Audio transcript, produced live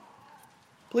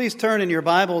Please turn in your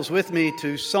Bibles with me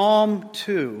to Psalm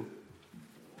 2.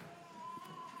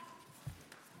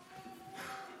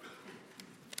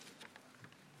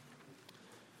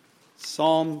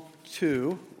 Psalm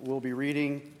 2, we'll be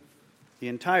reading the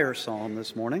entire psalm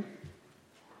this morning.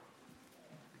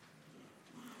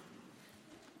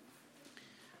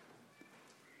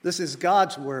 This is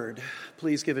God's word.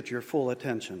 Please give it your full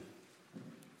attention.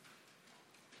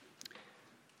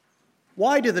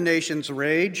 Why do the nations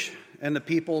rage and the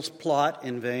peoples plot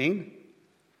in vain?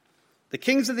 The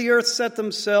kings of the earth set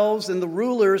themselves, and the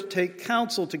rulers take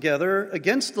counsel together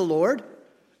against the Lord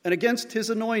and against his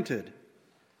anointed,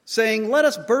 saying, "Let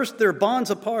us burst their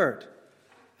bonds apart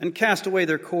and cast away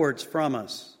their cords from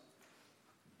us."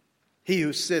 He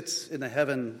who sits in the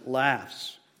heaven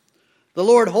laughs. The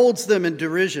Lord holds them in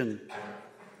derision.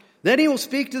 Then he will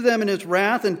speak to them in his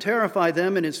wrath and terrify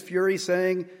them in his fury,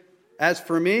 saying, "As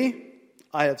for me,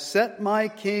 I have set my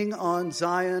king on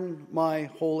Zion, my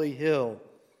holy hill.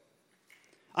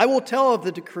 I will tell of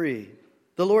the decree.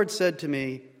 The Lord said to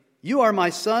me, 'You are my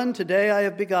son, today I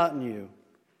have begotten you.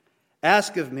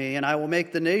 Ask of me, and I will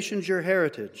make the nations your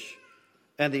heritage,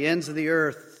 and the ends of the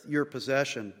earth your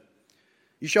possession.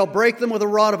 You shall break them with a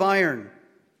rod of iron,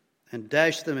 and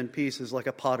dash them in pieces like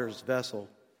a potter's vessel.'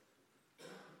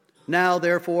 Now,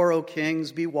 therefore, O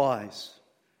kings, be wise.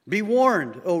 Be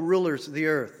warned, O rulers of the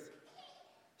earth.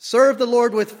 Serve the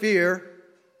Lord with fear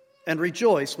and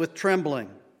rejoice with trembling.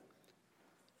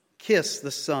 Kiss the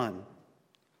Son,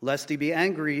 lest he be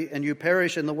angry and you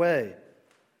perish in the way,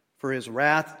 for his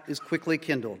wrath is quickly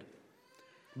kindled.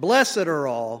 Blessed are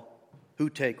all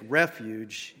who take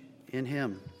refuge in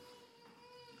him."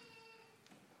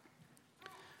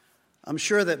 I'm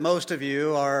sure that most of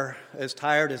you are as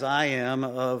tired as I am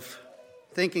of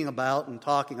thinking about and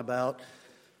talking about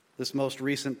this most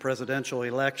recent presidential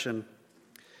election.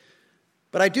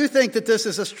 But I do think that this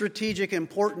is a strategic,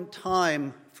 important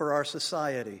time for our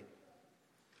society.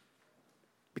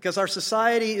 Because our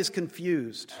society is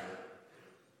confused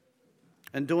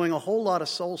and doing a whole lot of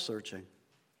soul searching.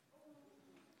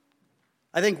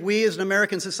 I think we as an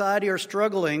American society are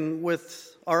struggling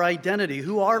with our identity.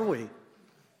 Who are we?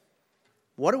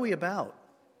 What are we about?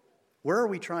 Where are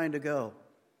we trying to go?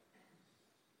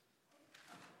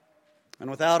 And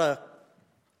without a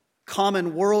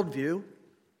common worldview,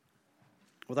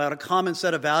 without a common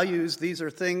set of values, these are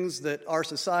things that our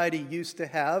society used to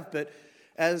have, but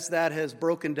as that has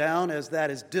broken down, as that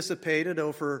has dissipated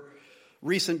over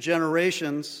recent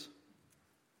generations,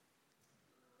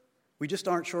 we just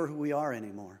aren't sure who we are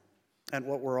anymore and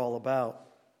what we're all about.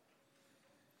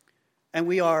 And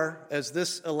we are, as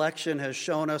this election has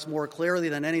shown us more clearly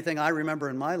than anything I remember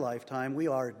in my lifetime, we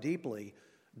are deeply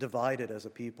divided as a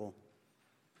people.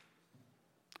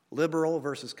 Liberal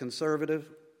versus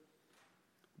conservative,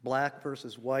 black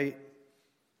versus white,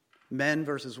 men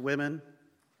versus women,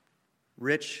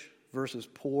 rich versus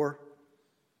poor,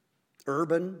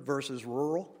 urban versus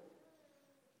rural,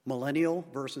 millennial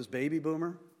versus baby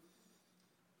boomer.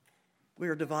 We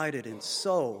are divided in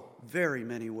so very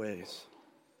many ways.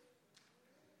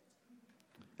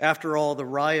 After all the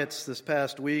riots this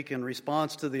past week in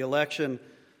response to the election,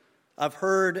 I've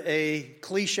heard a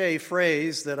cliche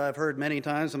phrase that I've heard many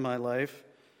times in my life.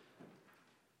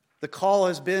 The call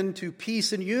has been to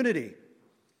peace and unity.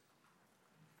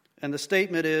 And the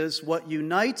statement is, what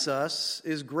unites us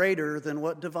is greater than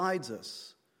what divides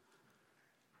us.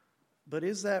 But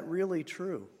is that really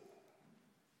true?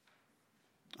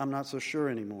 I'm not so sure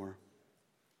anymore.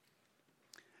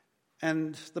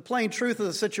 And the plain truth of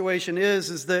the situation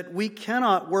is that we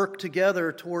cannot work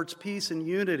together towards peace and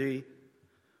unity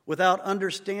without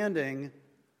understanding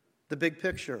the big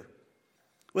picture,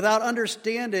 without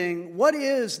understanding what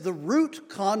is the root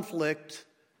conflict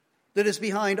that is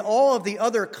behind all of the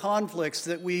other conflicts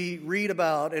that we read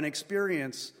about and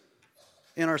experience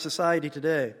in our society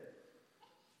today.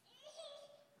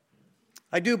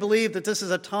 I do believe that this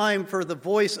is a time for the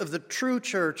voice of the true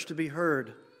church to be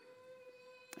heard.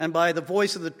 And by the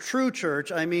voice of the true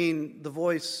church, I mean the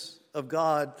voice of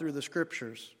God through the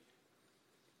Scriptures.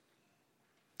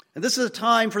 And this is a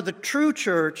time for the true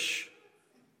church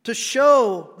to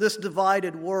show this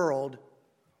divided world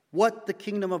what the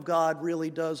kingdom of God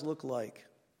really does look like.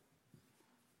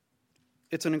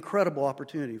 It's an incredible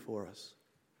opportunity for us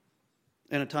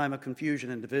in a time of confusion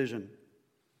and division.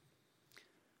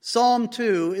 Psalm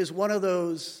 2 is one of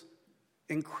those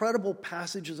incredible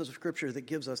passages of Scripture that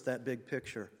gives us that big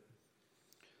picture.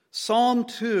 Psalm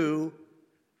 2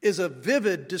 is a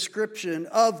vivid description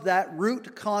of that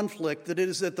root conflict that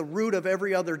is at the root of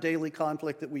every other daily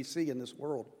conflict that we see in this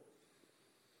world.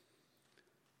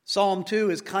 Psalm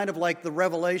 2 is kind of like the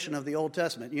Revelation of the Old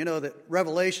Testament. You know that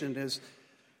Revelation is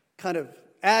kind of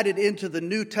added into the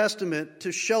New Testament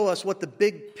to show us what the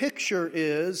big picture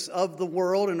is of the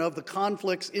world and of the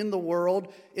conflicts in the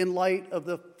world in light of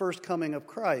the first coming of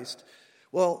Christ.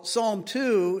 Well, Psalm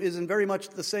 2 is in very much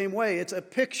the same way. It's a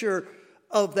picture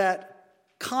of that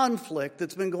conflict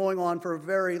that's been going on for a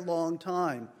very long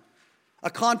time. A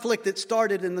conflict that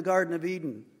started in the Garden of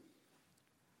Eden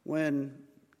when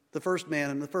the first man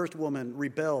and the first woman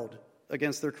rebelled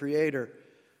against their Creator.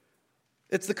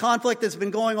 It's the conflict that's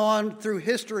been going on through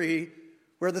history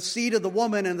where the seed of the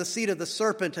woman and the seed of the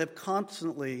serpent have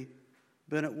constantly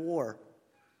been at war.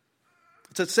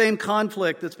 It's that same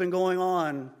conflict that's been going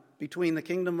on between the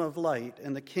kingdom of light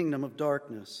and the kingdom of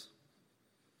darkness.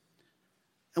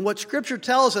 And what Scripture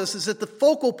tells us is that the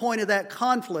focal point of that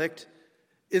conflict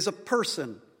is a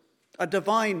person, a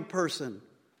divine person,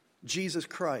 Jesus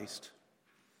Christ.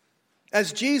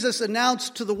 As Jesus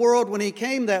announced to the world when he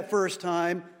came that first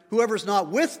time, whoever's not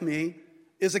with me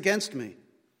is against me.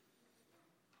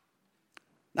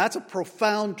 That's a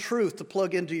profound truth to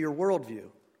plug into your worldview.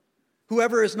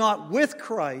 Whoever is not with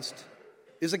Christ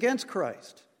is against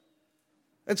Christ.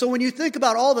 And so when you think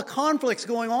about all the conflicts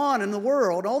going on in the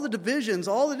world, all the divisions,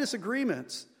 all the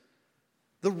disagreements,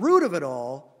 the root of it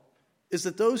all is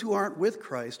that those who aren't with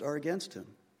Christ are against him.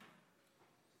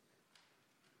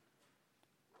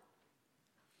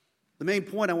 The main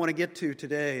point I want to get to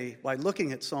today by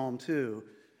looking at Psalm 2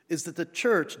 is that the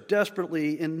church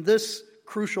desperately in this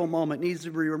crucial moment needs to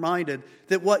be reminded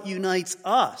that what unites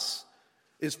us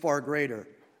is far greater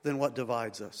than what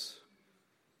divides us.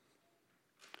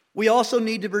 We also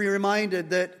need to be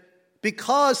reminded that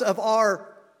because of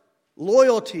our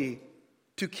loyalty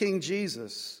to King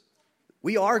Jesus,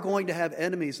 we are going to have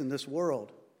enemies in this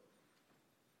world.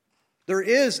 There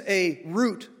is a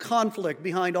root conflict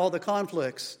behind all the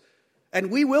conflicts. And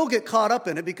we will get caught up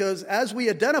in it because as we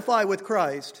identify with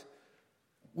Christ,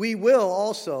 we will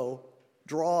also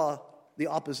draw the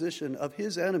opposition of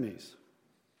his enemies.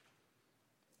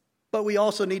 But we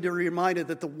also need to be reminded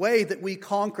that the way that we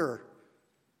conquer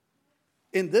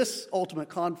in this ultimate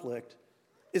conflict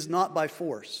is not by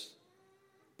force,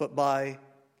 but by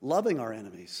loving our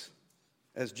enemies,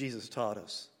 as Jesus taught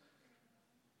us,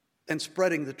 and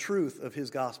spreading the truth of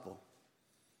his gospel.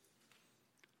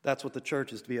 That's what the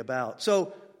church is to be about.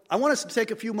 So I want us to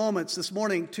take a few moments this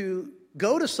morning to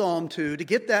go to Psalm 2 to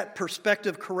get that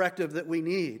perspective corrective that we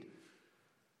need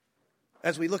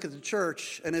as we look at the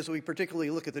church and as we particularly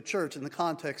look at the church in the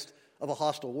context of a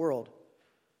hostile world.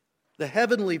 The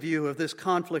heavenly view of this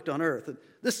conflict on earth.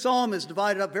 This psalm is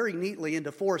divided up very neatly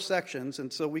into 4 sections,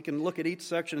 and so we can look at each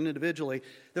section individually.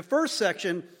 The first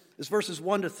section is verses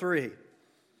 1 to 3.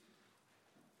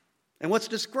 And what's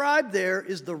described there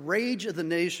is the rage of the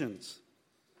nations.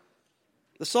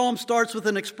 The psalm starts with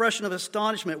an expression of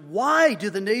astonishment. Why do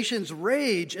the nations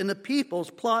rage and the peoples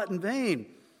plot in vain?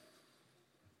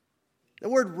 The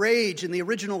word rage in the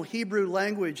original Hebrew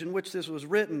language in which this was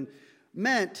written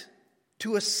meant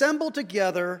to assemble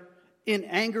together in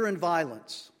anger and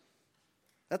violence.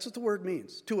 That's what the word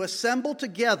means. To assemble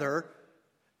together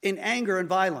in anger and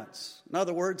violence. In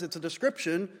other words, it's a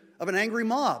description of an angry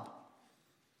mob.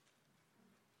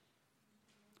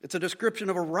 It's a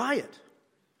description of a riot.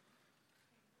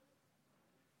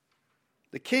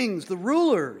 The kings, the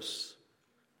rulers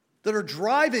that are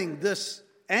driving this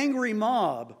angry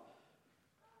mob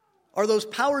are those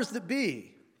powers that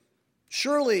be.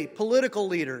 Surely political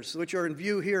leaders, which are in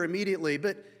view here immediately,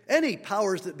 but any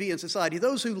powers that be in society,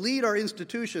 those who lead our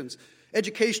institutions,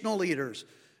 educational leaders,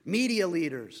 media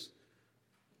leaders,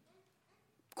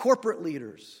 corporate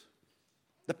leaders,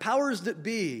 the powers that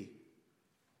be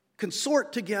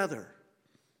consort together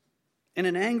in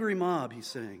an angry mob, he's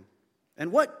saying.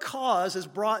 And what cause has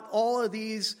brought all of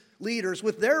these leaders,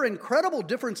 with their incredible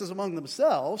differences among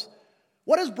themselves,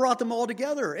 what has brought them all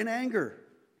together in anger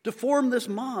to form this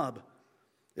mob?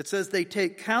 It says they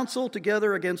take counsel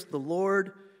together against the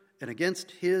Lord and against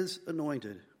his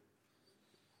anointed.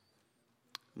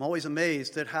 I'm always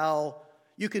amazed at how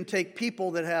you can take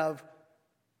people that have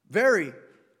very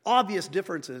obvious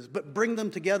differences, but bring them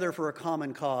together for a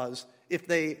common cause if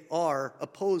they are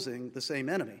opposing the same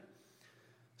enemy.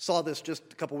 Saw this just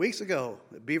a couple weeks ago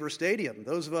at Beaver Stadium.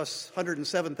 Those of us,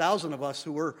 107,000 of us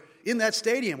who were in that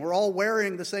stadium, we're all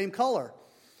wearing the same color.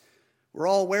 We're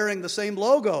all wearing the same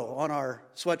logo on our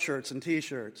sweatshirts and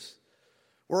t-shirts.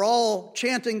 We're all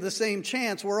chanting the same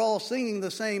chants. We're all singing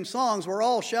the same songs. We're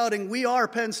all shouting, "We are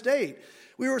Penn State."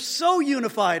 We were so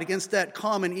unified against that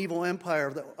common evil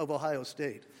empire of Ohio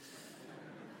State.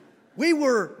 We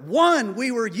were one.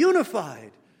 We were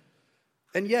unified.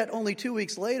 And yet, only 2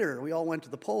 weeks later, we all went to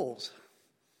the polls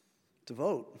to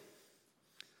vote.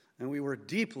 And we were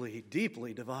deeply,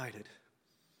 deeply divided.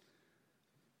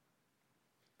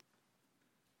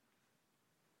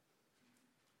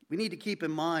 We need to keep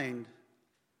in mind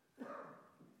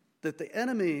that the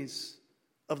enemies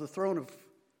of the throne of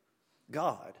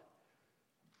God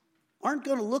aren't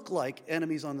going to look like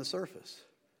enemies on the surface.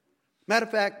 Matter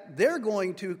of fact, they're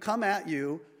going to come at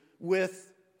you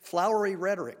with flowery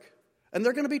rhetoric. And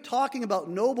they're going to be talking about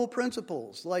noble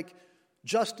principles like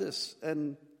justice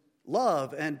and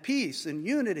love and peace and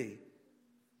unity.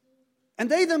 And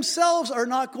they themselves are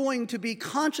not going to be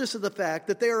conscious of the fact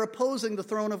that they are opposing the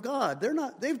throne of God.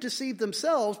 They've deceived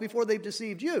themselves before they've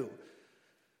deceived you.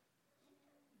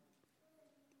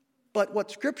 But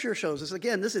what Scripture shows us,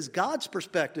 again, this is God's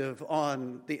perspective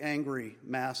on the angry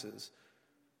masses.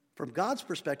 From God's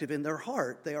perspective, in their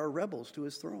heart, they are rebels to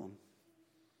his throne.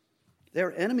 They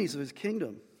are enemies of his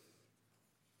kingdom.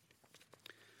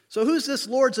 So who's this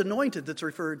Lord's anointed that's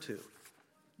referred to?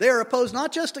 They are opposed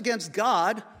not just against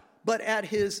God, but at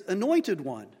his anointed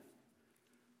one.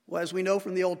 Well, as we know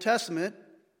from the Old Testament,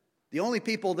 the only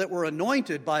people that were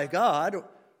anointed by God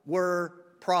were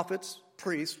prophets,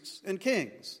 priests, and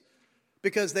kings,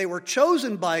 because they were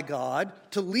chosen by God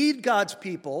to lead God's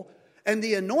people, and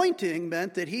the anointing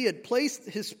meant that he had placed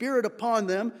his Spirit upon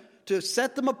them to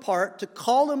set them apart, to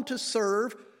call them to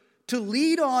serve, to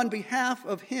lead on behalf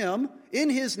of him in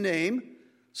his name.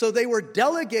 So they were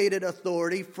delegated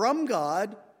authority from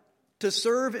God to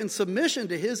serve in submission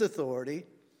to his authority.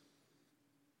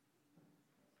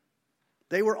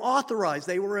 They were authorized,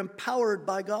 they were empowered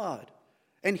by God.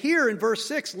 And here in verse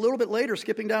 6, a little bit later,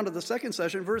 skipping down to the second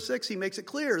session, verse 6, he makes it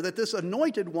clear that this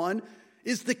anointed one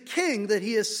is the king that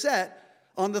he has set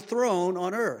on the throne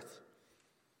on earth.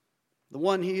 The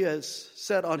one he has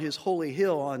set on his holy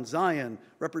hill on Zion,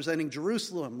 representing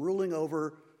Jerusalem, ruling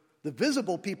over the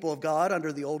visible people of God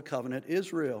under the old covenant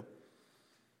Israel.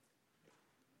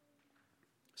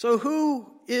 So who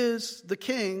is the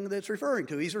king that's referring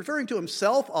to? He's referring to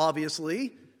himself,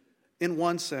 obviously, in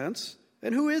one sense.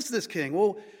 And who is this king?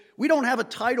 Well, we don't have a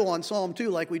title on Psalm 2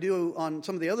 like we do on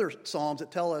some of the other Psalms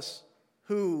that tell us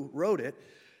who wrote it.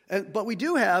 But we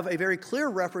do have a very clear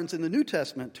reference in the New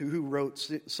Testament to who wrote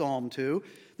Psalm 2.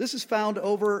 This is found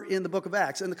over in the book of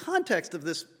Acts. And the context of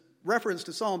this reference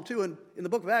to Psalm 2 in the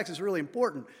book of Acts is really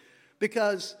important,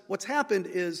 because what's happened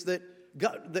is that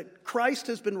Christ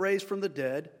has been raised from the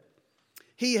dead.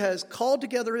 He has called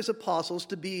together his apostles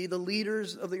to be the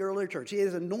leaders of the early church. He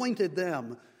has anointed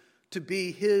them to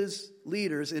be his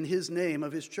leaders in his name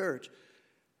of his church.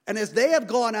 And as they have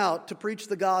gone out to preach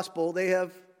the gospel, they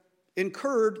have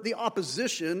incurred the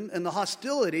opposition and the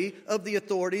hostility of the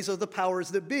authorities of the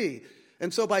powers that be.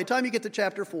 And so by the time you get to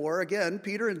chapter 4, again,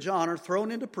 Peter and John are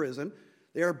thrown into prison.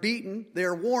 They are beaten. They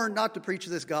are warned not to preach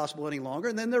this gospel any longer.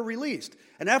 And then they're released.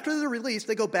 And after they're released,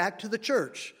 they go back to the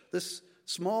church, this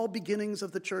small beginnings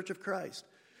of the church of Christ.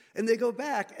 And they go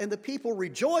back, and the people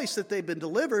rejoice that they've been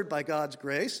delivered by God's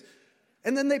grace.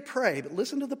 And then they pray. But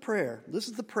listen to the prayer. This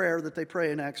is the prayer that they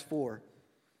pray in Acts 4.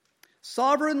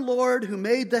 Sovereign Lord, who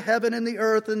made the heaven and the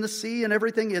earth and the sea and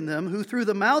everything in them, who through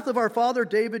the mouth of our father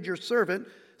David, your servant,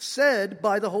 said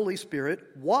by the Holy Spirit,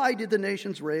 why did the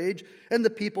nations rage and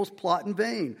the peoples plot in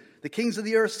vain? The kings of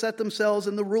the earth set themselves,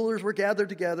 and the rulers were gathered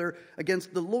together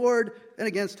against the Lord and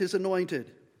against his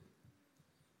anointed.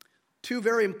 Two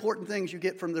very important things you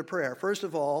get from their prayer. First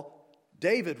of all,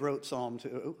 David wrote Psalm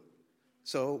 2,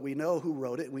 so we know who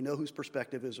wrote it. We know whose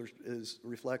perspective is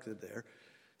reflected there.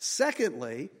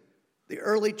 Secondly, the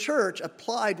early church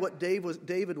applied what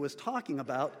David was talking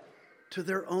about to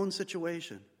their own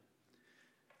situation.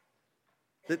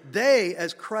 That they,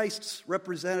 as Christ's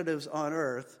representatives on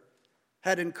earth,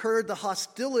 had incurred the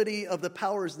hostility of the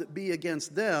powers that be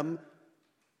against them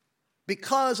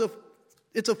because of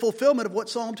it's a fulfillment of what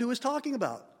Psalm 2 is talking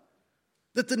about.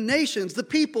 That the nations, the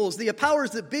peoples, the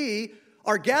powers that be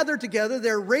are gathered together.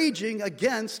 They're raging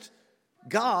against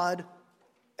God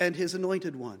and his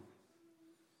anointed one.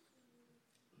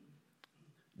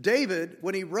 David,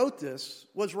 when he wrote this,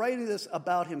 was writing this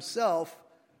about himself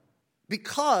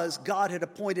because God had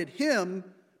appointed him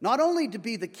not only to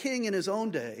be the king in his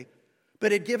own day,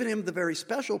 but had given him the very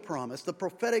special promise, the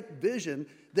prophetic vision,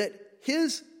 that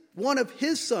one of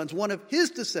his sons, one of his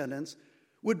descendants,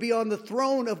 would be on the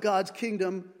throne of God's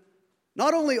kingdom,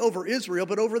 not only over Israel,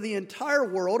 but over the entire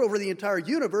world, over the entire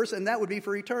universe, and that would be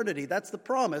for eternity. That's the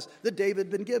promise that David had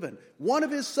been given. One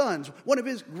of his sons, one of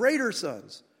his greater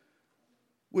sons,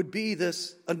 would be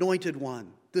this anointed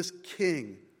one, this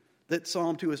king that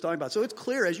Psalm 2 is talking about. So it's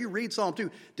clear as you read Psalm 2,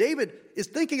 David is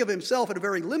thinking of himself in a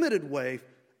very limited way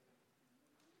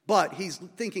But he's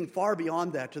thinking far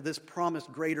beyond that to this promised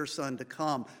greater Son to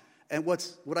come. And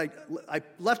what I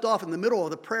left off in the middle of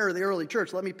the prayer of the early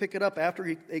church, let me pick it up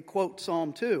after they quote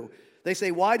Psalm 2. They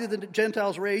say, "Why did the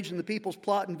Gentiles rage and the peoples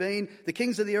plot in vain? The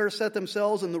kings of the earth set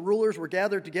themselves and the rulers were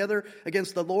gathered together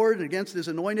against the Lord and against his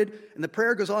anointed." And the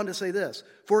prayer goes on to say this,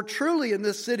 "For truly in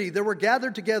this city there were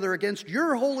gathered together against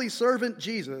your holy servant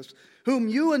Jesus, whom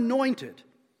you anointed."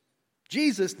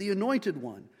 Jesus, the anointed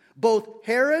one. "Both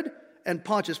Herod and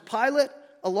Pontius Pilate,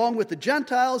 along with the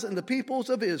Gentiles and the peoples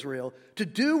of Israel, to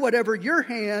do whatever your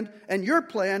hand and your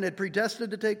plan had predestined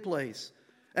to take place.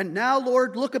 And now,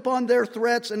 Lord, look upon their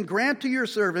threats and grant to your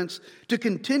servants to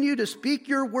continue to speak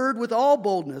your word with all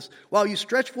boldness while you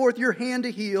stretch forth your hand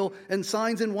to heal and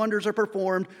signs and wonders are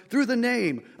performed through the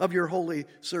name of your holy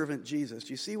servant Jesus."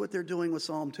 You see what they're doing with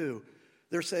Psalm 2?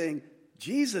 They're saying,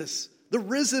 Jesus, the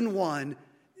risen one,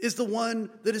 is the one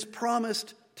that is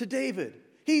promised to David.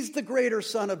 He's the greater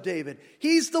Son of David.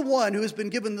 He's the one who has been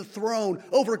given the throne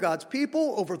over God's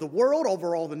people, over the world,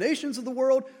 over all the nations of the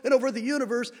world, and over the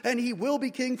universe, and he will be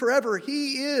king forever.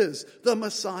 He is the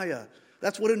Messiah.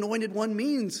 That's what anointed one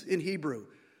means in Hebrew.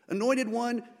 Anointed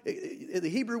one, the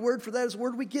Hebrew word for that is the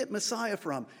word we get Messiah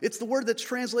from. It's the word that's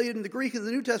translated in the Greek of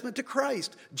the New Testament to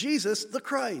Christ, Jesus the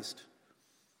Christ.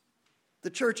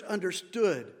 The church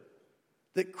understood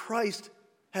that Christ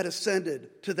had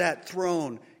ascended to that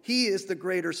throne. He is the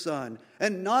greater Son.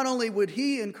 And not only would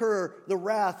he incur the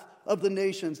wrath of the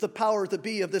nations, the powers that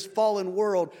be of this fallen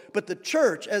world, but the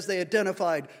church, as they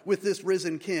identified with this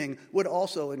risen king, would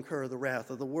also incur the wrath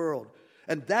of the world.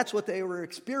 And that's what they were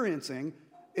experiencing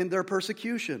in their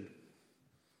persecution.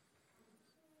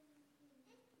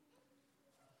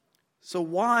 So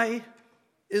why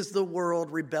is the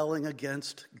world rebelling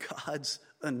against God's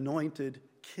anointed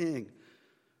king?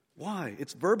 Why?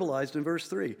 It's verbalized in verse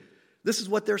 3. This is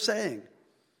what they're saying.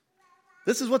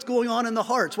 This is what's going on in the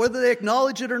hearts, whether they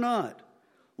acknowledge it or not.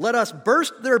 "Let us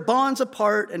burst their bonds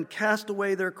apart and cast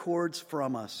away their cords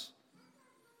from us."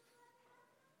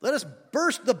 Let us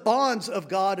burst the bonds of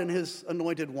God and his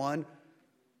anointed one,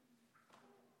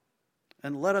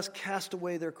 and let us cast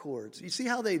away their cords. You see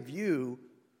how they view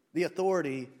the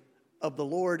authority of the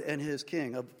Lord and his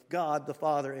king, of God the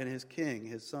Father and his king,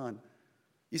 his Son.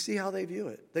 You see how they view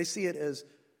it. They see it as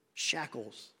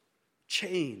shackles,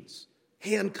 chains,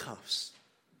 handcuffs.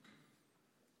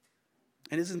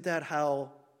 And isn't that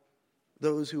how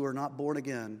those who are not born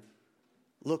again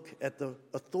look at the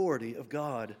authority of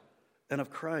God and of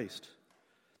Christ?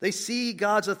 They see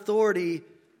God's authority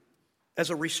as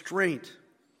a restraint.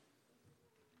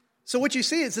 So what you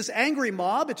see is this angry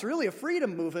mob. It's really a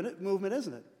freedom movement,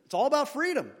 isn't it? It's all about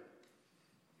freedom.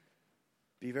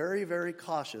 Be very, very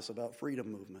cautious about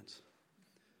freedom movements,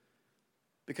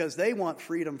 because they want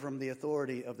freedom from the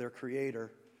authority of their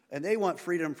Creator, and they want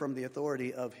freedom from the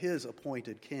authority of his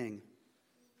appointed king.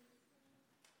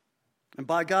 And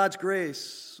by God's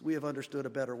grace, we have understood a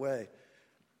better way.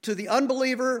 To the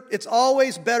unbeliever, it's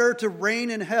always better to reign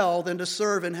in hell than to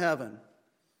serve in heaven.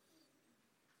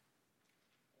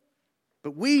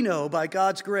 But we know by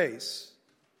God's grace,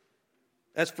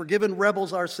 as forgiven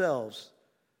rebels ourselves,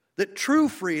 that true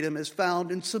freedom is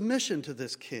found in submission to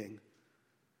this king,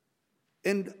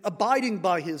 in abiding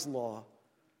by his law,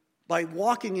 by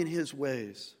walking in his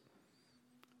ways.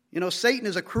 You know, Satan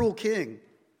is a cruel king.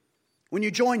 When you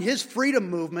join his freedom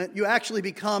movement, you actually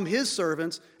become his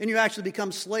servants, and you actually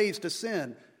become slaves to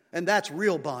sin. And that's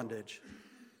real bondage.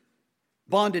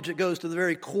 Bondage that goes to the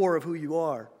very core of who you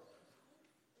are.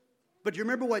 But you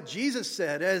remember what Jesus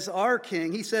said as our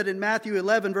king. He said in Matthew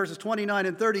 11, verses 29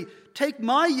 and 30, "Take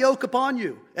my yoke upon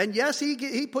you." And yes,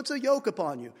 he puts a yoke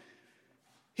upon you.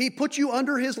 He puts you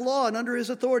under his law and under his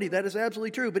authority. That is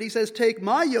absolutely true. But he says, "Take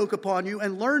my yoke upon you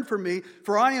and learn from me,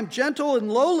 for I am gentle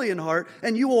and lowly in heart,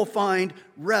 and you will find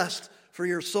rest for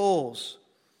your souls.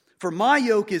 For my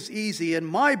yoke is easy and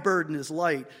my burden is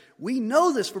light." We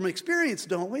know this from experience,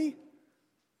 don't we?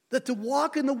 That to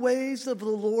walk in the ways of the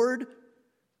Lord,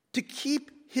 to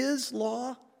keep his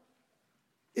law,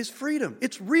 is freedom.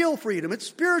 It's real freedom. It's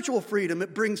spiritual freedom.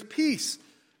 It brings peace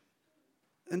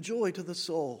and joy to the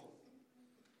soul.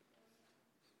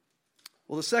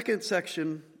 Well, the second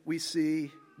section, we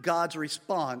see God's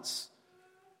response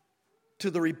to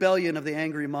the rebellion of the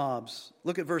angry mobs.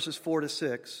 Look at verses 4 to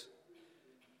 6.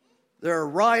 There are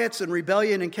riots and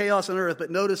rebellion and chaos on earth,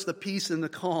 but notice the peace and the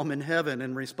calm in heaven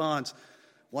in response.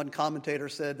 One commentator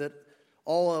said that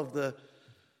all of the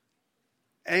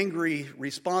angry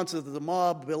responses of the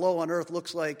mob below on earth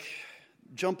looks like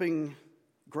jumping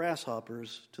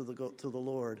grasshoppers to the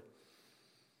Lord.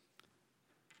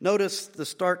 Notice the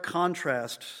stark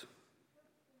contrast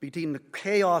between the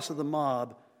chaos of the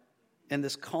mob and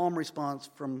this calm response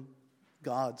from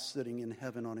God sitting in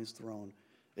heaven on his throne.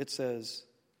 It says,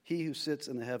 he who sits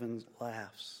in the heavens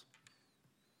laughs.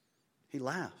 He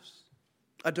laughs.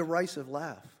 A derisive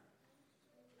laugh.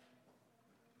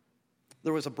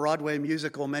 There was a Broadway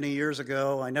musical many years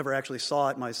ago. I never actually saw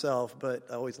it myself, but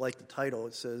I always liked the title.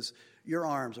 It says, "Your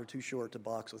arms are too short to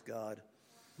box with God."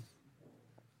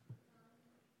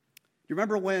 You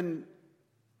remember when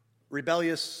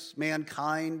rebellious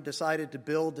mankind decided to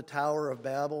build the Tower of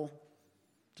Babel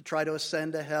to try to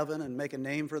ascend to heaven and make a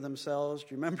name for themselves? Do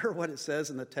you remember what it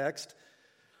says in the text?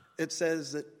 It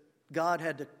says that God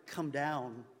had to come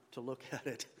down to look at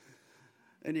it.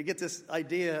 And you get this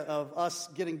idea of us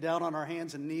getting down on our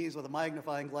hands and knees with a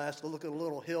magnifying glass to look at a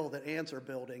little hill that ants are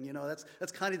building. You know,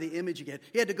 that's kind of the image you get.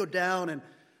 He had to go down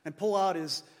and pull out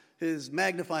his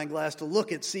magnifying glass to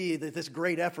look at, see this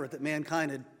great effort that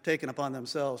mankind had taken upon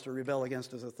themselves to rebel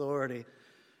against his authority.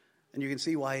 And you can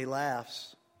see why he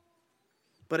laughs.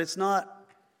 But it's not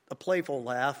a playful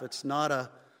laugh. It's not a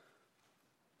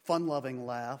fun-loving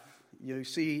laugh. You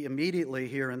see immediately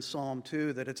here in Psalm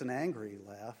 2 that it's an angry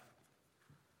laugh.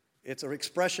 It's an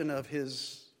expression of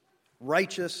his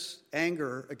righteous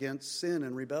anger against sin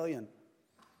and rebellion.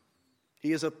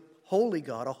 He is a holy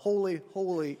God, a holy,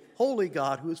 holy, holy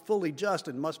God who is fully just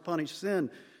and must punish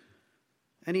sin.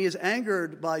 And he is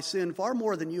angered by sin far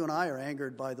more than you and I are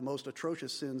angered by the most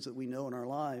atrocious sins that we know in our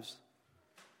lives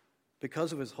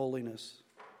because of his holiness.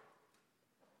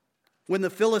 When the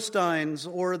Philistines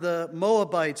or the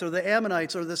Moabites or the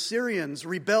Ammonites or the Syrians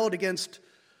rebelled against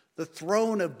the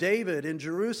throne of David in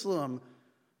Jerusalem,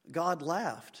 God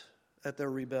laughed at their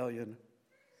rebellion.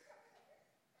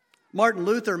 Martin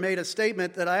Luther made a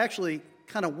statement that I actually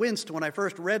kind of winced when I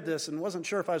first read this and wasn't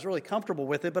sure if I was really comfortable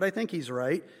with it, but I think he's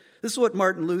right. This is what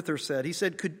Martin Luther said. He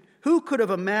said, who could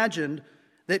have imagined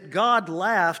that God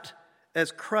laughed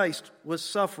as Christ was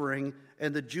suffering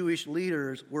and the Jewish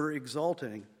leaders were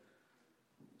exulting?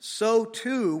 So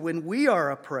too, when we are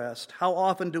oppressed, how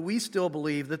often do we still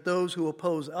believe that those who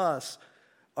oppose us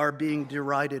are being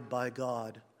derided by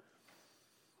God?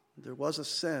 There was a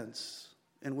sense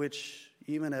in which,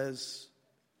 even as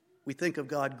we think of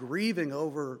God grieving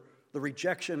over the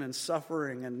rejection and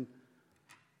suffering and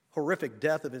horrific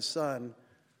death of his son,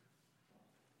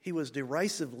 he was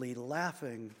derisively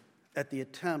laughing at the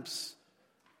attempts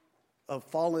of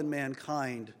fallen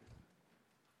mankind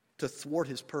to thwart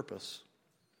his purpose,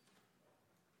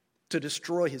 to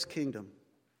destroy his kingdom.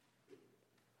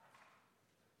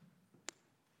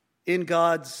 In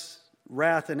God's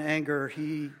wrath and anger,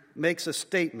 he makes a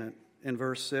statement in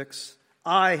verse 6,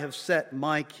 "I have set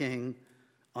my king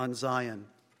on Zion."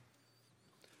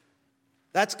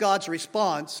 That's God's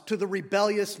response to the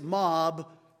rebellious mob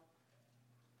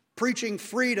preaching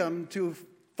freedom to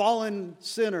fallen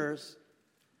sinners.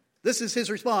 This is his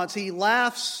response. He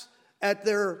laughs at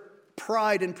their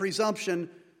pride and presumption,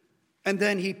 and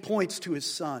then he points to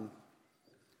his son.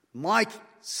 My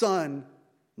son,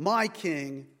 my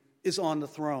king, is on the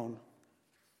throne.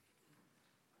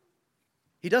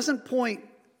 He doesn't point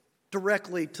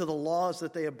directly to the laws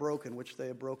that they have broken, which they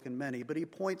have broken many, but he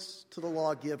points to the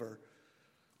lawgiver,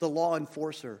 the law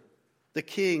enforcer, the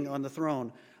king on the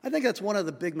throne. I think that's one of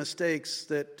the big mistakes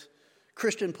that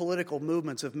Christian political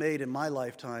movements have made in my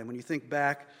lifetime. When you think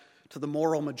back to the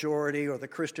moral majority or the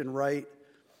Christian right,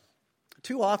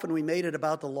 too often we made it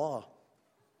about the law.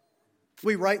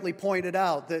 We rightly pointed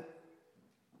out that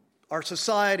our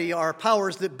society, our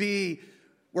powers that be,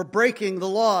 were breaking the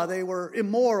law. They were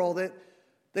immoral, that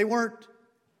they weren't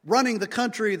running the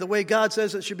country the way God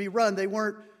says it should be run. They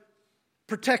weren't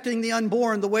protecting the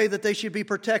unborn the way that they should be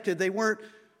protected. They weren't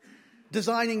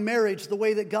designing marriage the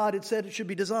way that God had said it should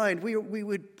be designed. We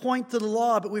would point to the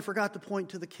law, but we forgot to point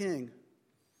to the king.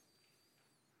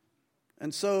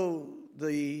 And so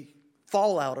the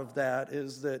fallout of that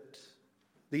is that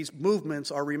these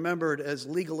movements are remembered as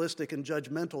legalistic and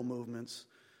judgmental movements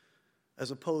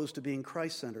as opposed to being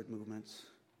Christ-centered movements.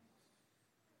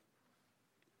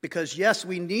 Because yes,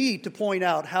 we need to point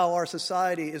out how our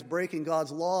society is breaking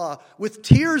God's law with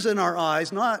tears in our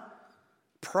eyes, not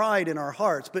pride in our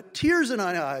hearts, but tears in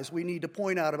our eyes. We need to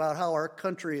point out about how our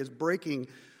country is breaking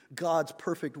God's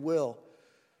perfect will.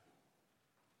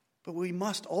 But we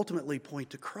must ultimately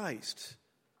point to Christ,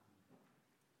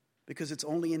 because it's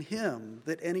only in him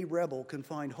that any rebel can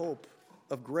find hope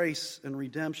of grace and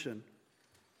redemption.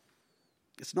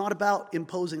 It's not about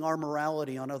imposing our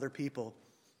morality on other people.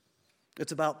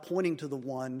 It's about pointing to the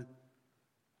one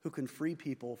who can free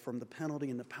people from the penalty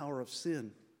and the power of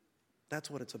sin. That's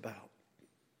what it's about.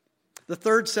 The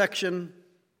third section,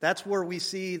 that's where we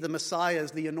see the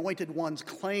Messiah's, the anointed one's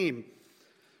claim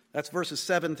That's verses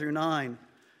 7 through 9.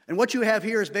 And what you have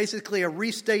here is basically a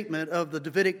restatement of the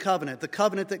Davidic covenant, the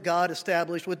covenant that God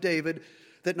established with David,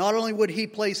 that not only would he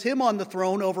place him on the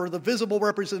throne over the visible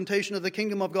representation of the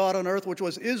kingdom of God on earth, which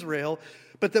was Israel,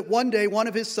 but that one day one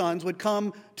of his sons would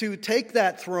come to take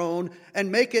that throne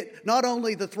and make it not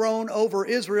only the throne over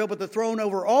Israel, but the throne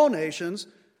over all nations,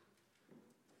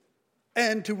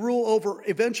 and to rule over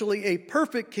eventually a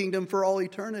perfect kingdom for all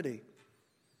eternity.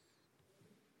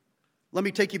 Let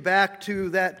me take you back to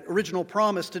that original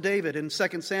promise to David in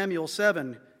 2 Samuel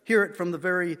 7. Hear it from the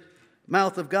very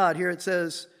mouth of God. Here it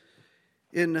says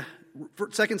in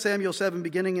 2 Samuel 7,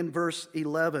 beginning in verse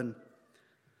 11.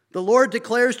 The Lord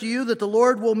declares to you that the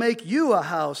Lord will make you a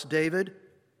house, David.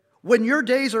 When your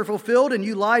days are fulfilled and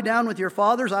you lie down with your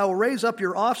fathers, I will raise up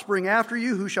your offspring after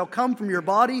you, who shall come from your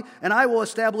body, and I will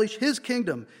establish his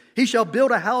kingdom. He shall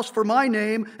build a house for my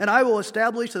name, and I will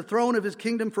establish the throne of his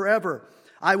kingdom forever.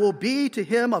 I will be to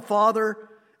him a father,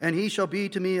 and he shall be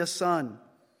to me a son.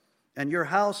 And your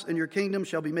house and your kingdom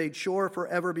shall be made sure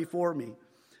forever before me.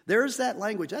 There's that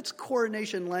language. That's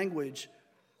coronation language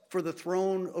for the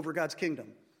throne over God's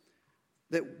kingdom.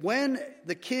 That when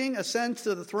the king ascends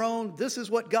to the throne, this is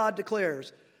what God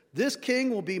declares. This king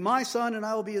will be my son, and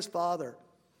I will be his father.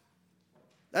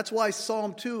 That's why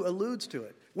Psalm 2 alludes to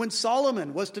it. When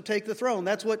Solomon was to take the throne,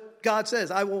 that's what God says.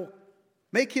 I will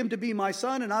make him to be my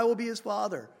son, and I will be his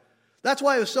father. That's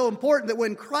why it was so important that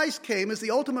when Christ came as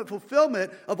the ultimate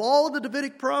fulfillment of all of the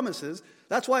Davidic promises,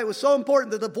 that's why it was so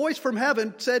important that the voice from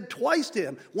heaven said twice to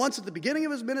him, once at the beginning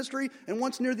of his ministry and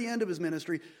once near the end of his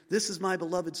ministry, "This is my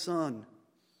beloved son,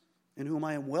 in whom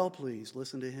I am well pleased.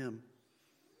 Listen to him."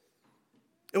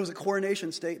 It was a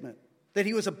coronation statement that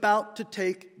he was about to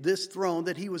take this throne,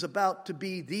 that he was about to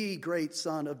be the great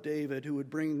son of David who would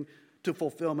bring to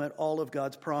fulfillment all of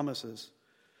God's promises.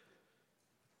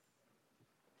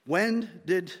 When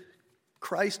did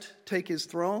Christ take his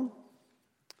throne?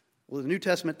 Well, the New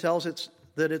Testament tells us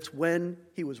that it's when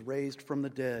he was raised from the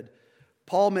dead.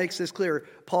 Paul makes this clear.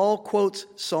 Paul quotes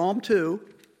Psalm 2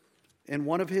 in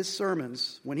one of his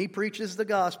sermons when he preaches the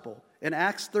gospel in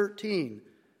Acts 13.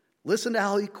 Listen to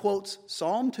how he quotes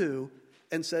Psalm 2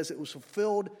 and says it was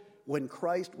fulfilled when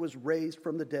Christ was raised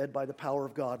from the dead by the power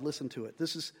of God. Listen to it.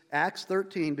 This is Acts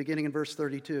 13, beginning in verse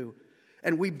 32.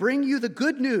 And we bring you the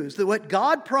good news that what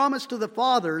God promised to the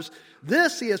fathers,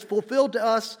 this he has fulfilled to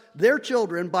us, their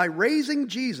children, by raising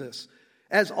Jesus.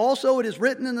 As also it is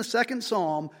written in the second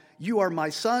psalm, "You are my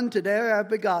son, today I have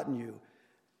begotten you."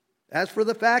 As for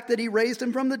the fact that he raised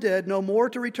him from the dead, no more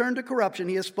to return to corruption,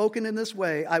 he has spoken in this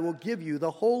way, "I will give you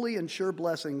the holy and sure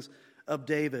blessings of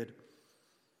David."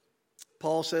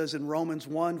 Paul says in Romans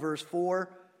 1, verse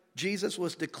 4, Jesus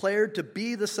was declared to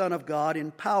be the Son of God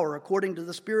in power according to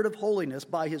the Spirit of holiness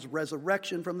by his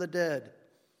resurrection from the dead.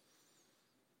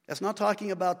 That's not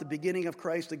talking about the beginning of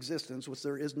Christ's existence, which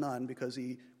there is none because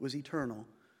he was eternal.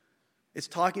 It's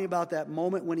talking about that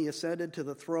moment when he ascended to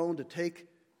the throne to take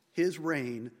his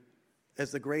reign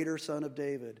as the greater Son of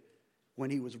David.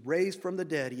 When he was raised from the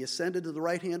dead, he ascended to the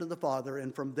right hand of the Father,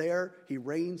 and from there he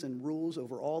reigns and rules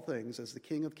over all things as the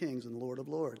King of kings and Lord of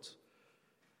lords.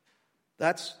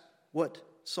 That's what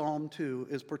Psalm 2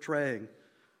 is portraying.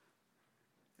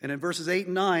 And in verses 8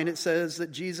 and 9, it says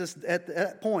that Jesus, at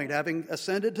that point, having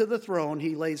ascended to the throne,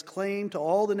 he lays claim to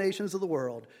all the nations of the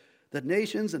world. The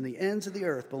nations and the ends of the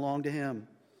earth belong to him.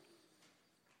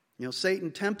 You know,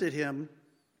 Satan tempted him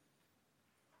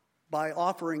by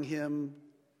offering him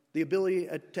the ability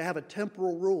to have a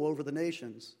temporal rule over the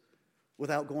nations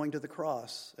without going to the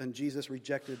cross. And Jesus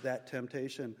rejected that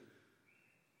temptation.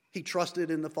 He trusted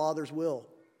in the Father's will,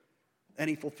 and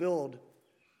he fulfilled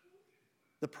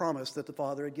the promise that the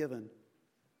Father had given.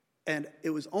 And it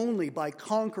was only by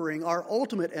conquering our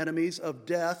ultimate enemies of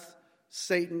death,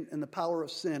 Satan, and the power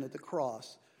of sin at the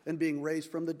cross, and being raised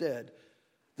from the dead,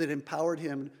 that empowered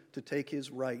him to take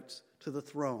his rights to the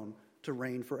throne to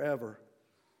reign forever.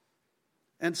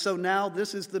 And so now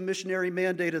this is the missionary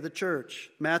mandate of the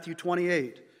church. Matthew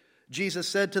 28. Jesus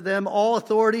said to them, "All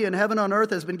authority in heaven and on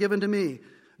earth has been given to me.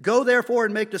 Go therefore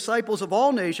and make disciples of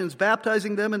all nations,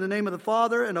 baptizing them in the name of the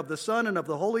Father and of the Son and of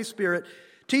the Holy Spirit,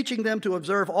 teaching them to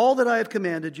observe all that I have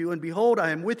commanded you. And behold,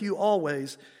 I am with you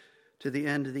always to the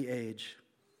end of the age."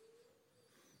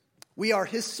 We are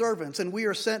his servants, and we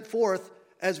are sent forth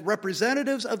as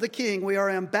representatives of the King. We are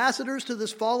ambassadors to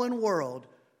this fallen world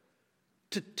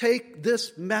to take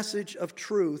this message of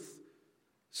truth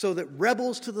so that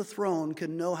rebels to the throne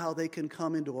can know how they can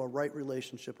come into a right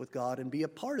relationship with God and be a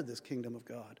part of this kingdom of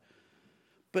God.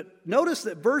 But notice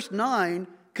that verse 9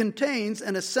 contains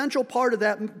an essential part of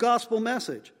that gospel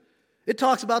message. It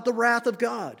talks about the wrath of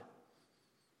God.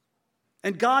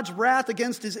 And God's wrath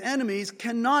against his enemies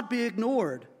cannot be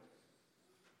ignored.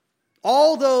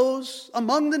 All those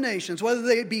among the nations, whether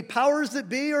they be powers that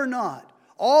be or not,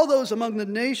 all those among the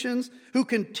nations who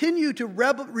continue to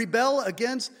rebel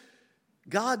against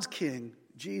God's King,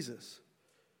 Jesus,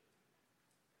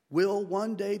 will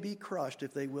one day be crushed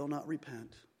if they will not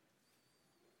repent.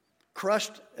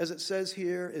 Crushed, as it says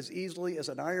here, as easily as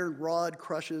an iron rod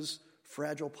crushes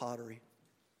fragile pottery.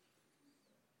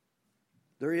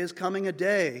 There is coming a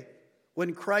day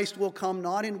when Christ will come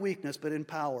not in weakness but in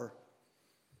power.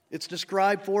 It's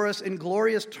described for us in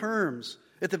glorious terms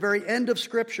at the very end of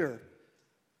Scripture.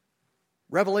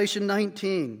 Revelation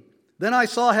 19. Then I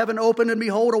saw heaven open, and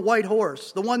behold, a white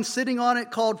horse, the one sitting on it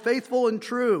called Faithful and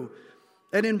True.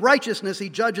 And in righteousness he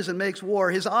judges and makes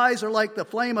war. His eyes are like the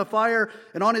flame of fire,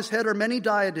 and on his head are many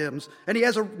diadems. And he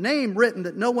has a name written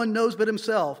that no one knows but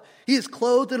himself. He is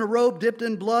clothed in a robe dipped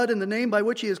in blood, and the name by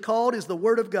which he is called is the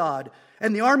Word of God.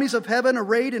 And the armies of heaven,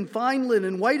 arrayed in fine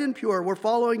linen, white and pure, were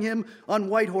following him on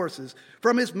white horses.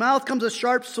 From his mouth comes a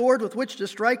sharp sword with which to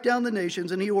strike down the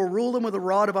nations, and he will rule them with a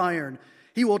rod of iron.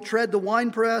 He will tread the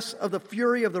winepress of the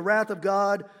fury of the wrath of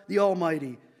God, the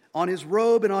Almighty. On his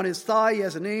robe and on his thigh he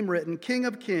has a name written, King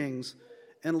of Kings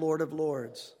and Lord of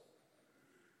Lords.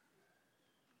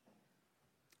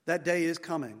 That day is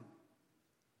coming.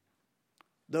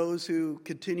 Those who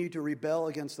continue to rebel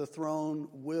against the throne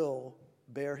will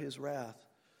bear his wrath.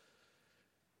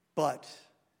 But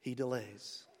he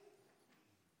delays.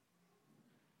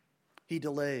 He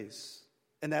delays.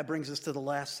 And that brings us to the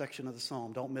last section of the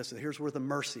psalm. Don't miss it. Here's where the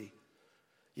mercy.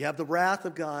 You have the wrath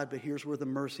of God, but here's where the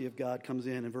mercy of God comes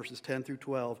in verses 10 through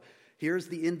 12. Here's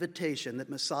the invitation that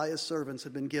Messiah's servants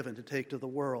have been given to take to the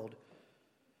world.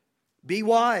 Be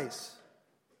wise.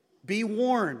 Be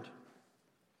warned.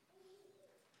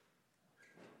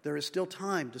 There is still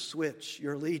time to switch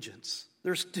your allegiance.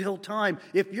 There's still time.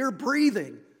 If you're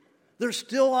breathing, there's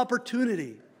still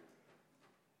opportunity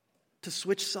to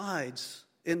switch sides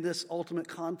in this ultimate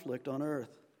conflict on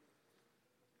earth.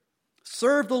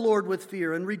 Serve the Lord with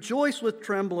fear and rejoice with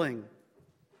trembling.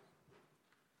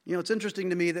 You know, it's interesting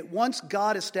to me that once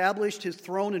God established his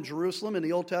throne in Jerusalem in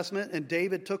the Old Testament and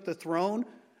David took the throne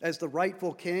as the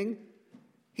rightful king,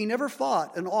 he never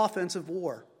fought an offensive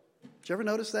war. Did you ever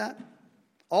notice that?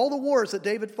 All the wars that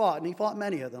David fought, and he fought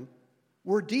many of them,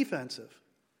 were defensive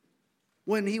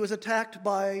when he was attacked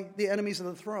by the enemies of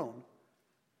the throne.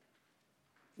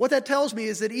 What that tells me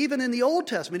is that even in the Old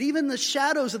Testament, even in the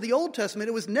shadows of the Old Testament,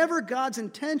 it was never God's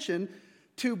intention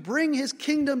to bring his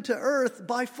kingdom to earth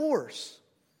by force.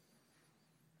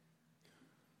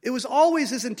 It was always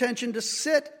his intention to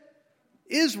sit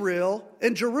Israel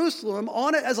and Jerusalem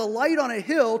on it as a light on a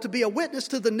hill to be a witness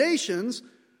to the nations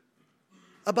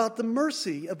about the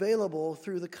mercy available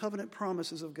through the covenant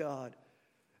promises of God.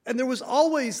 And there was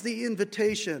always the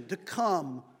invitation to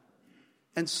come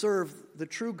and serve the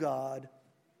true God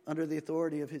under the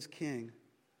authority of his king.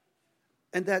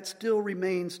 And that still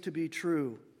remains to be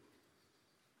true.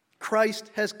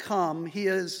 Christ has come. He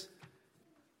has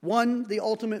won the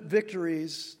ultimate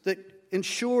victories that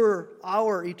ensure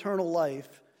our eternal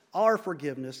life, our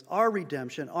forgiveness, our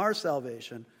redemption, our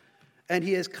salvation. And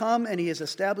he has come and he has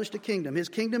established a kingdom. His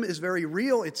kingdom is very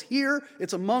real. It's here.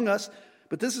 It's among us.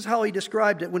 But this is how he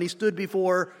described it when he stood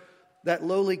before that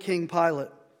lowly King Pilate,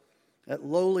 that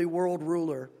lowly world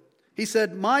ruler. He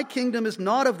said, "My kingdom is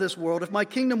not of this world. If my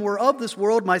kingdom were of this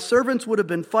world, my servants would have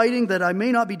been fighting that I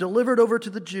may not be delivered over to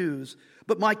the Jews.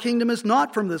 But my kingdom is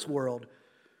not from this world."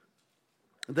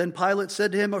 And then Pilate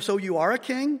said to him, "So you are a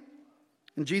king?"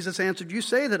 And Jesus answered, "You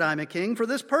say that I'm a king. For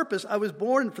this purpose I was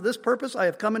born, and for this purpose I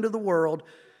have come into the world,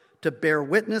 to bear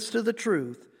witness to the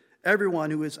truth.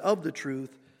 Everyone who is of the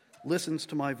truth listens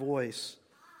to my voice."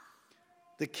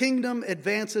 The kingdom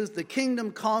advances, the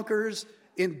kingdom conquers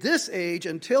in this age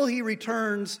until he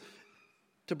returns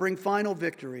to bring final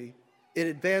victory. It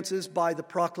advances by the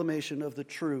proclamation of the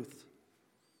truth.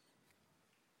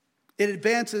 It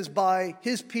advances by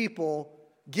his people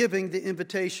giving the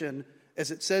invitation,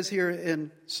 as it says here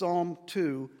in Psalm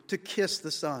 2, to kiss the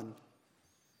Son.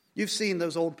 You've seen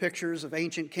those old pictures of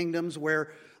ancient kingdoms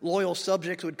where loyal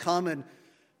subjects would come and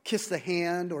kiss the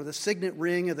hand or the signet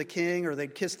ring of the king, or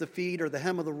they'd kiss the feet or the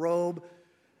hem of the robe.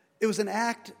 It was an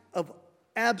act of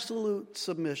absolute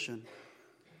submission,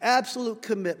 absolute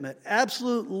commitment,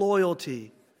 absolute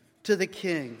loyalty to the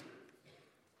king.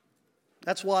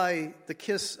 That's why the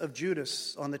kiss of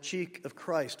Judas on the cheek of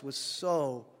Christ was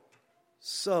so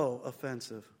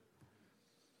offensive.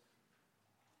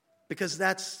 Because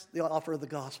that's the offer of the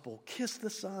gospel. Kiss the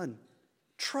Son.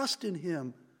 Trust in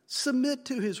him. Submit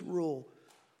to his rule.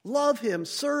 Love him.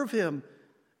 Serve him.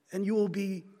 And you will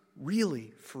be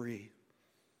really free.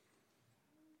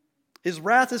 His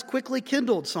wrath is quickly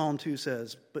kindled, Psalm 2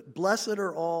 says, but blessed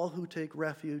are all who take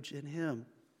refuge in him.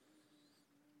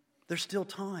 There's still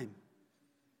time.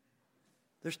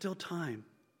 There's still time.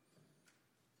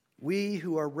 We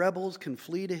who are rebels can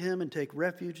flee to him and take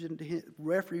refuge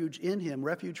in him.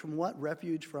 Refuge from what?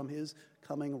 Refuge from his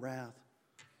coming wrath.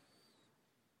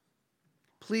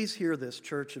 Please hear this,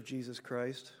 Church of Jesus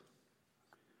Christ.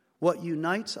 What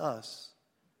unites us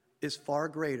is far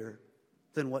greater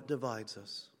than what divides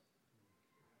us.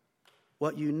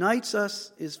 What unites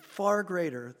us is far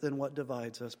greater than what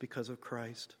divides us because of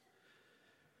Christ.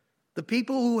 The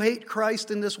people who hate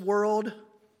Christ in this world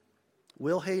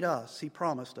will hate us. He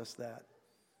promised us that.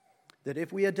 That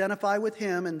if we identify with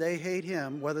him and they hate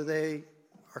him, whether they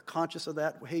are conscious of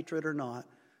that hatred or not,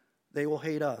 they will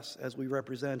hate us as we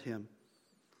represent him.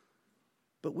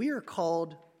 But we are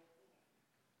called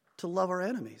to love our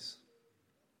enemies.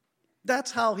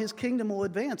 That's how his kingdom will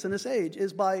advance in this age,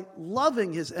 is by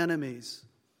loving his enemies.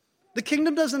 The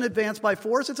kingdom doesn't advance by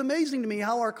force. It's amazing to me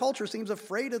how our culture seems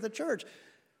afraid of the church.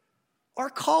 Our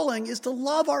calling is to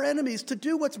love our enemies, to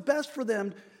do what's best for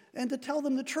them, and to tell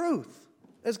them the truth,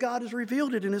 as God has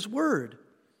revealed it in his word.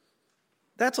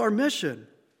 That's our mission,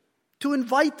 to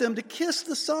invite them to kiss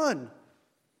the Son.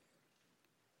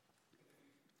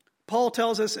 Paul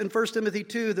tells us in 1 Timothy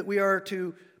 2 that we are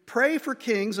to pray for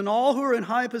kings and all who are in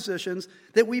high positions,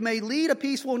 that we may lead a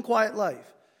peaceful and quiet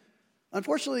life.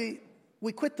 Unfortunately,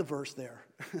 we quit the verse there.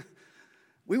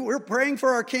 We're praying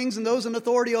for our kings and those in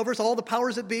authority over us, all the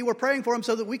powers that be. We're praying for them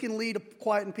so that we can lead a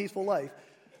quiet and peaceful life.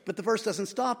 But the verse doesn't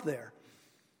stop there.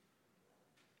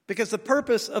 Because the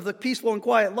purpose of the peaceful and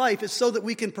quiet life is so that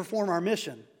we can perform our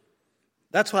mission.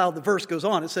 That's how the verse goes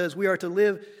on. It says we are to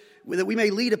live, that we may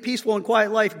lead a peaceful and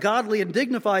quiet life, godly and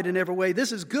dignified in every way.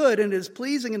 This is good and is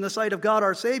pleasing in the sight of God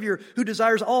our Savior, who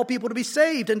desires all people to be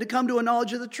saved and to come to a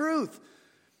knowledge of the truth.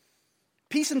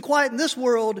 Peace and quiet in this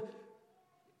world,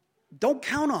 don't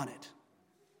count on it.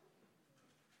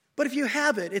 But if you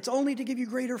have it, it's only to give you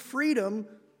greater freedom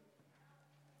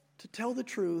to tell the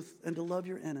truth and to love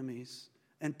your enemies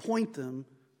and point them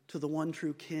to the one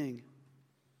true King.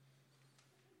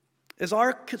 As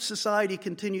our society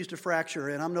continues to fracture,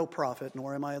 and I'm no prophet,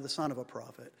 nor am I the son of a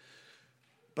prophet,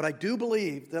 but I do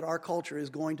believe that our culture is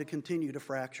going to continue to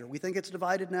fracture. We think it's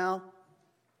divided now.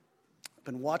 I've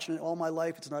been watching it all my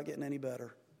life. It's not getting any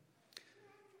better.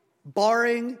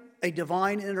 Barring a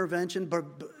divine intervention,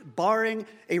 barring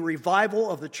a revival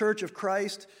of the Church of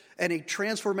Christ and a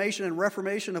transformation and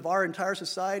reformation of our entire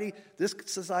society, this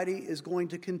society is going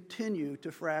to continue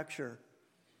to fracture.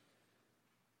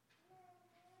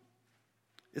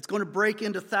 It's going to break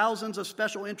into thousands of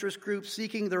special interest groups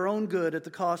seeking their own good at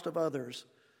the cost of others.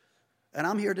 And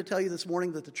I'm here to tell you this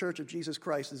morning that the Church of Jesus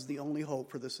Christ is the only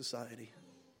hope for this society.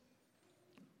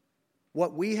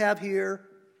 What we have here,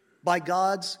 by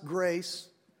God's grace,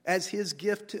 as his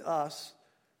gift to us,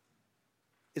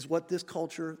 is what this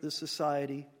culture, this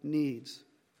society needs.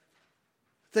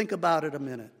 Think about it a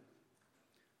minute.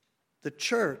 The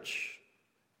church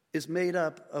is made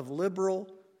up of liberal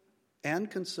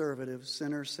and conservative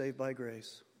sinners saved by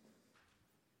grace.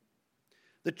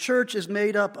 The church is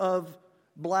made up of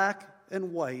black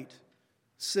and white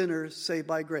sinners saved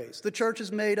by grace. The church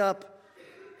is made up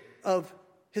of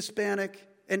Hispanic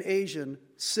and Asian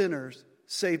sinners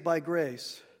saved by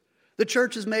grace. The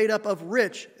church is made up of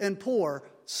rich and poor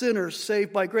sinners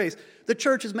saved by grace. The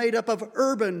church is made up of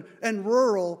urban and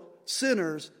rural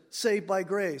sinners saved by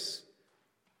grace.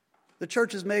 The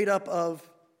church is made up of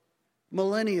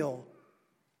millennial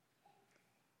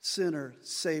sinners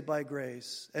saved by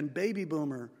grace and baby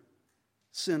boomer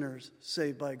sinners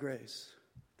saved by grace.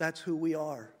 That's who we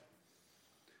are.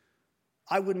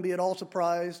 I wouldn't be at all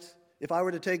surprised if I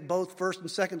were to take both first and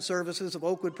second services of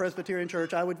Oakwood Presbyterian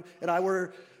Church, I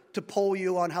were to poll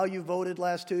you on how you voted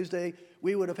last Tuesday,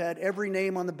 we would have had every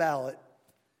name on the ballot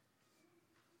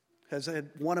has had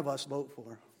one of us vote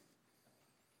for.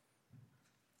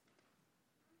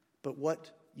 But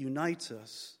what unites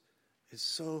us is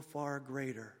so far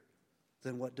greater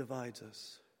than what divides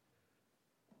us.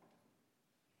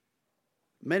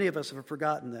 Many of us have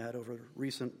forgotten that over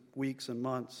recent weeks and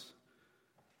months.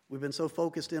 We've been so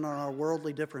focused in on our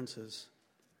worldly differences,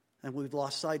 and we've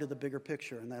lost sight of the bigger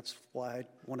picture, and that's why I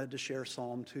wanted to share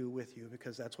Psalm 2 with you,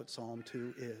 because that's what Psalm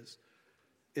 2 is.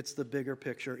 It's the bigger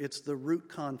picture. It's the root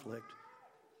conflict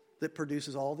that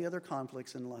produces all the other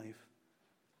conflicts in life.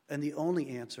 And the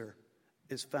only answer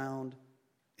is found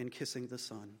in kissing the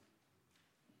Son,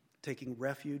 taking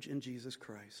refuge in Jesus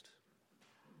Christ,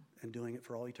 and doing it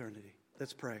for all eternity.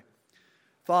 Let's pray.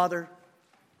 Father,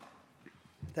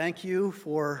 Thank you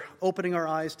for opening our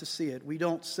eyes to see it. We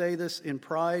don't say this in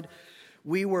pride.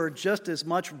 We were just as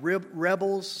much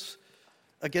rebels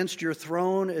against your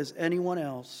throne as anyone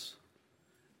else.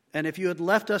 And if you had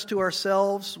left us to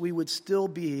ourselves, we would still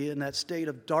be in that state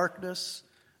of darkness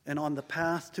and on the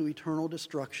path to eternal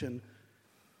destruction.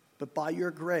 But by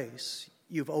your grace,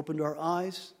 you've opened our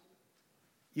eyes.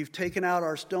 You've taken out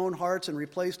our stone hearts and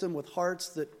replaced them with hearts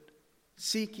that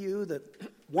seek you, that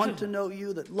want to know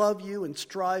you, that love you and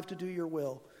strive to do your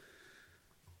will.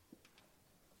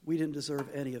 We didn't deserve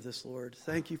any of this, Lord.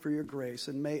 Thank you for your grace.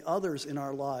 And may others in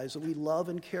our lives that we love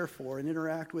and care for and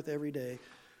interact with every day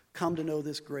come to know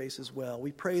this grace as well.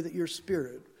 We pray that your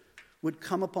Spirit would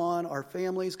come upon our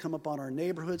families, come upon our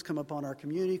neighborhoods, come upon our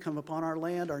community, come upon our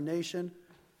land, our nation.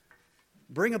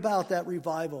 Bring about that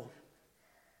revival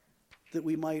that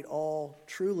we might all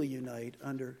truly unite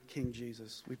under King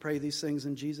Jesus. We pray these things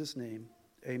in Jesus' name.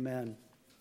 Amen.